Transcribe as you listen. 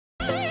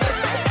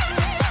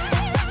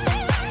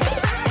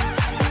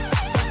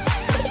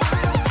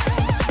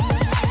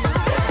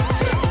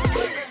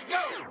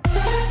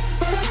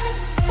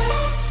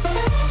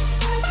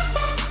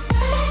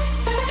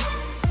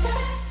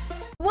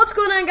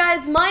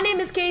my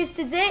name is Case.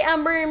 Today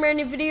I'm bringing a brand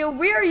new video.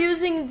 We are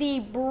using the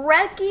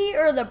Brecci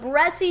or the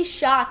Brecci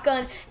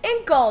shotgun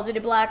in Call of Duty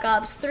Black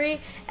Ops 3,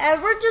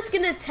 and we're just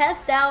gonna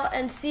test out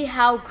and see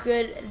how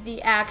good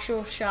the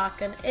actual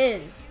shotgun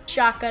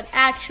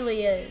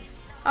actually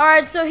is.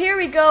 Alright, so here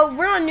we go.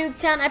 We're on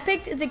Nuketown. I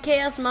picked the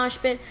Chaos Mosh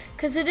Pit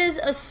because it is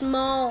a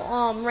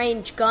small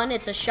range gun.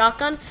 It's a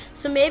shotgun,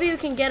 so maybe we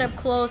can get up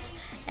close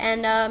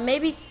and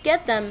maybe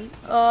get them.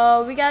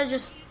 We gotta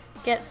just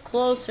get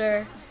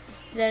closer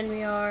than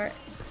we are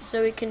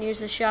so we can use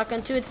the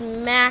shotgun to its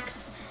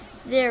max.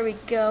 There we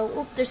go.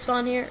 Oop, they're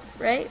spawned here,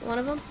 right? One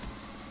of them?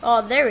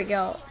 Oh, there we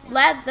go.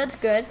 That's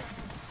good.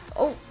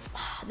 Oh,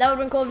 that would have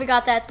been cool if we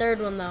got that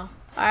third one though.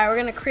 Alright, we're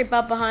gonna creep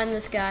up behind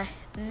this guy.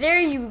 There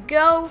you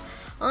go.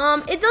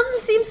 It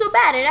doesn't seem so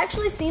bad. It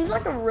actually seems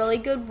like a really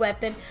good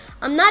weapon.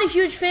 I'm not a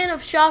huge fan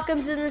of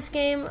shotguns in this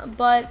game,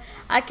 but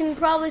I can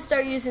probably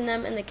start using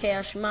them in the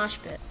Chaos Mosh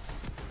Pit.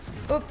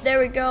 Oop, there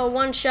we go.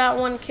 One shot,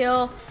 one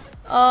kill.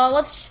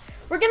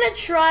 We're gonna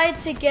try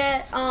to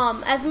get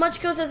as much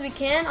kills as we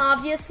can,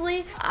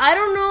 obviously. I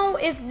don't know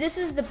if this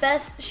is the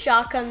best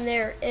shotgun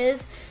there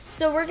is,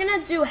 so we're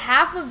gonna do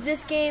half of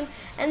this game,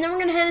 and then we're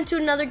gonna head into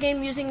another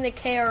game using the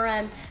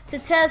KRM to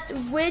test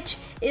which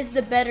is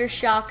the better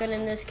shotgun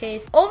in this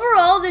case.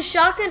 Overall, the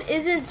shotgun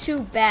isn't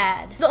too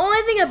bad. The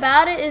only thing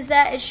about it is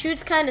that it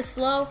shoots kind of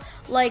slow.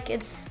 Like,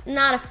 it's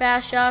not a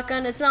fast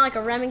shotgun. It's not like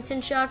a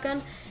Remington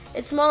shotgun.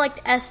 It's more like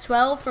the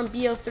S12 from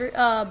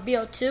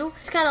Bo2.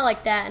 It's kind of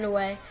like that in a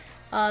way.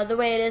 The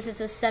way it is, it's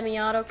a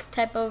semi-auto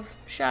type of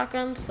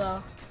shotgun,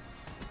 so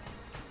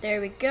there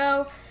we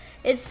go.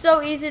 It's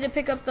so easy to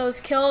pick up those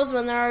kills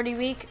when they're already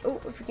weak. Oh,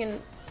 if we can.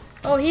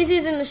 Oh, he's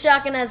using the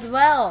shotgun as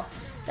well.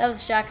 That was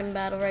a shotgun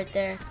battle right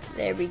there.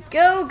 There we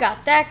go,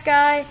 got that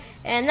guy,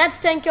 and that's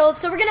 10 kills.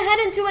 So we're gonna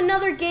head into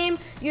another game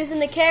using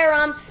the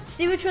KRM,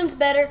 see which one's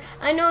better.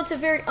 I know it's a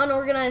very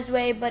unorganized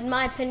way, but in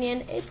my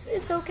opinion,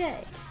 it's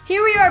okay.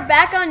 Here we are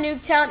back on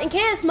Nuketown. In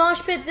Chaos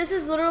Mosh Pit, this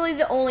is literally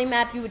the only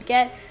map you would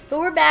get, but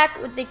we're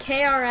back with the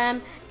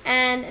KRM,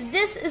 and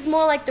this is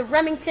more like the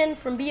Remington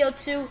from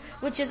Bo2,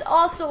 which is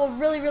also a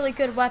really, really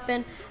good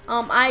weapon.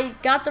 I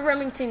got the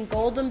Remington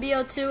Gold in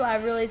Bo2. I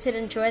really did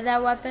enjoy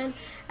that weapon.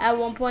 At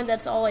one point,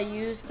 that's all I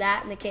used,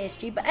 that and the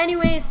KSG. But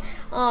anyways,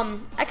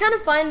 I kind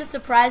of find it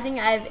surprising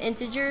I have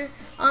integer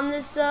on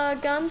this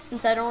gun,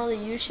 since I don't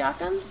really use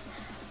shotguns.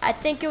 I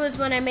think it was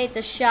when I made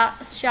the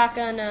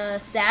shotgun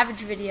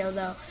Savage video,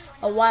 though,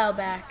 a while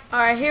back.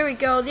 Alright, here we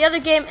go. The other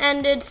game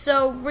ended,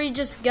 so we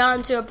just got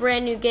into a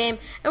brand new game,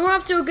 and we're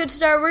off to a good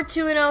start. We're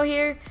 2-0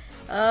 here.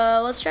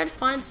 Let's try to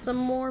find some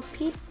more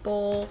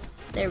people.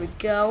 There we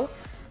go.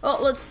 Oh,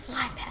 let's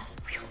slide past.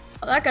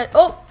 Oh, that guy.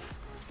 Oh,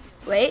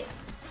 wait.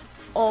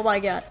 Oh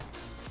my god.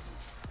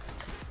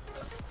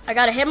 I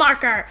got a hit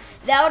marker.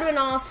 That would have been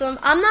awesome.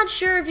 I'm not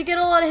sure if you get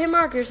a lot of hit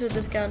markers with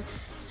this gun.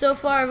 So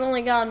far, I've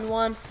only gotten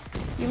one.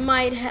 You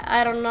might,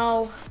 I don't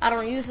know. I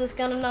don't use this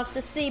gun enough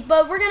to see,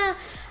 but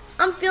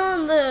I'm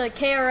feeling the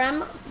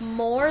KRM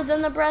more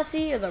than the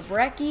Brecci or the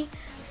Brecci.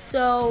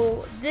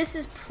 So this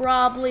is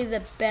probably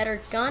the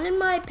better gun in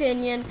my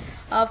opinion.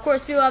 Of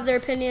course, people have their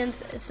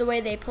opinions. It's the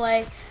way they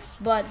play,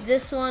 but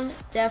this one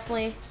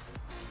definitely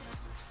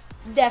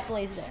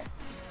is there.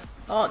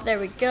 Oh, there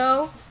we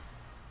go.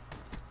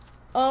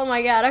 Oh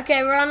my god.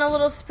 Okay, we're on a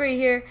little spree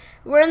here.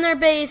 We're in their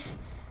base,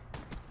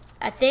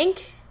 I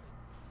think.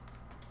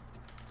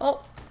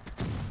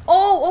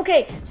 Oh,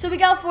 okay. So we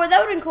got 4. That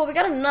would have been cool. We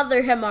got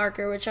another hit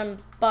marker, which I'm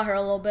butthurt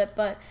a little bit,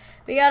 but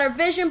we got our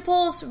vision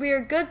pulse. We are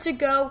good to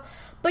go.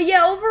 But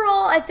yeah,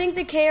 overall, I think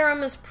the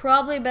KRM is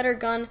probably a better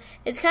gun.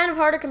 It's kind of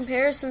hard to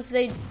compare since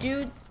they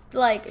do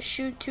like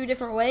shoot 2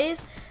 different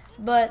ways,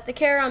 but the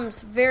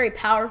KRM's very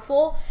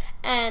powerful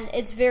and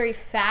it's very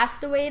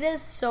fast the way it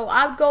is. So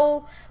I'd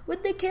go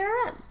with the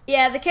KRM.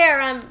 Yeah, the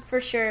KRM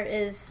for sure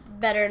is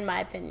better in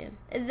my opinion.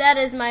 That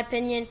is my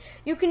opinion.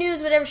 You can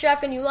use whatever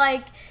shotgun you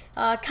like.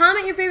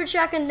 Comment your favorite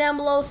shotgun down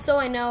below so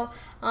I know.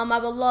 I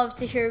would love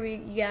to hear what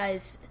you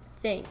guys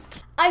think.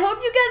 I hope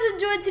you guys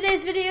enjoyed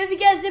today's video. If you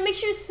guys did, make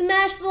sure you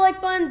smash the like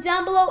button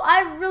down below.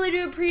 I really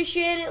do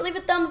appreciate it. Leave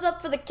a thumbs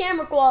up for the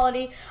camera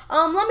quality.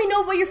 Let me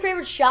know what your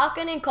favorite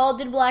shotgun in Call of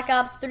Duty Black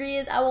Ops 3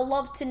 is. I would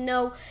love to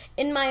know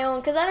in my own,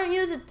 because I don't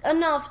use it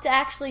enough to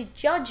actually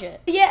judge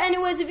it. But yeah,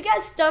 anyways, if you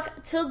guys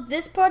stuck till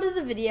this part of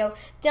the video,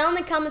 down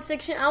in the comment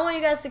section, I want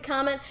you guys to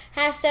comment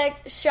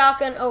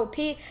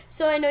 #ShotgunOP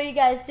so I know you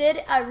guys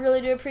did. I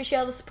really do appreciate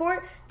all the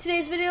support.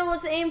 Today's video,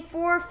 let's aim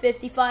for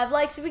 55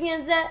 likes. If we can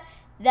get that,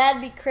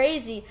 that'd be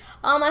crazy.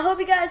 I hope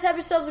you guys have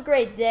yourselves a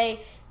great day.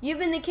 You've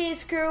been the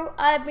Case Crew.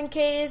 I've been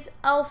Case.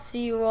 I'll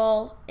see you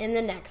all in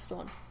the next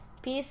one.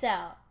 Peace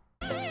out.